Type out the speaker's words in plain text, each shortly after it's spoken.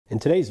In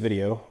today's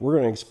video, we're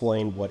going to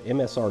explain what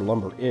MSR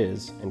Lumber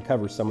is and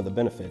cover some of the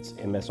benefits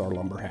MSR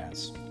Lumber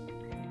has.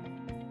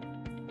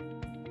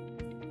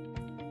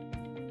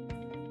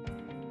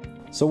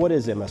 So what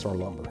is MSR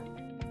Lumber?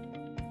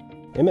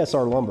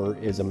 MSR Lumber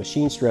is a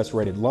machine stress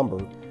rated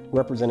lumber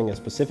representing a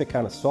specific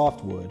kind of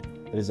softwood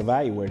that is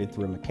evaluated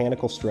through a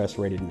mechanical stress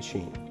rated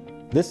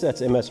machine. This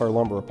sets MSR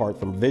Lumber apart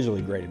from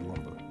visually graded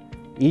lumber.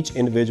 Each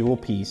individual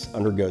piece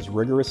undergoes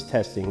rigorous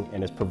testing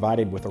and is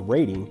provided with a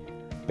rating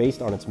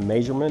based on its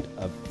measurement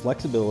of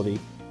flexibility,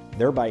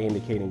 thereby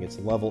indicating its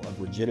level of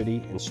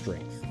rigidity and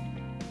strength.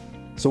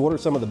 So what are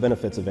some of the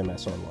benefits of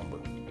MSR lumber?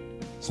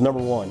 So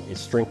number one is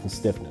strength and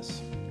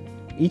stiffness.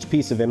 Each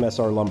piece of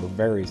MSR lumber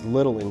varies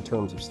little in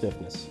terms of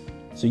stiffness,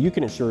 so you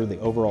can ensure the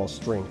overall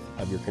strength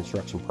of your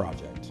construction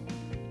project.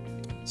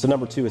 So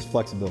number two is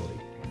flexibility.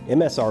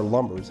 MSR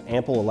lumber's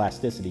ample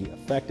elasticity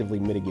effectively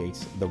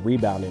mitigates the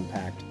rebound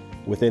impact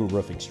within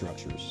roofing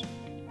structures.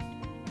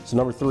 So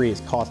number three is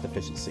cost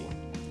efficiency.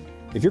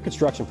 If your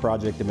construction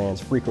project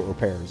demands frequent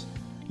repairs,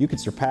 you can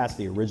surpass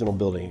the original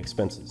building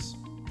expenses.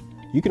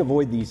 You can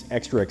avoid these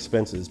extra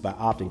expenses by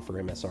opting for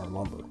MSR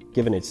lumber,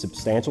 given its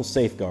substantial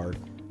safeguard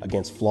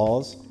against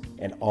flaws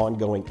and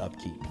ongoing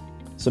upkeep.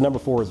 So number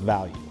four is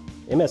value.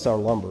 MSR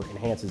lumber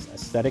enhances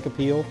aesthetic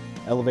appeal,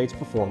 elevates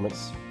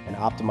performance, and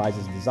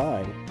optimizes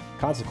design,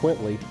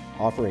 consequently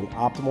offering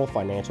optimal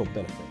financial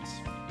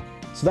benefits.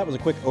 So that was a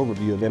quick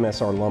overview of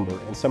MSR lumber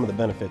and some of the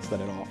benefits that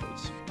it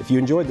offers. If you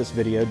enjoyed this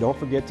video, don't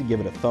forget to give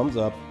it a thumbs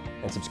up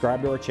and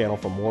subscribe to our channel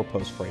for more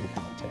post-frame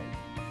content.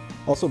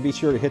 Also be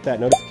sure to hit that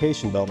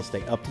notification bell to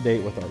stay up to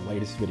date with our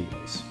latest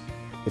videos.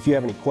 If you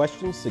have any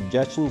questions,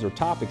 suggestions, or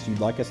topics you'd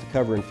like us to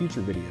cover in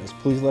future videos,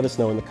 please let us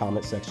know in the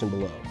comment section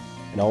below.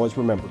 And always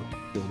remember,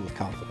 build with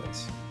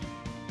confidence.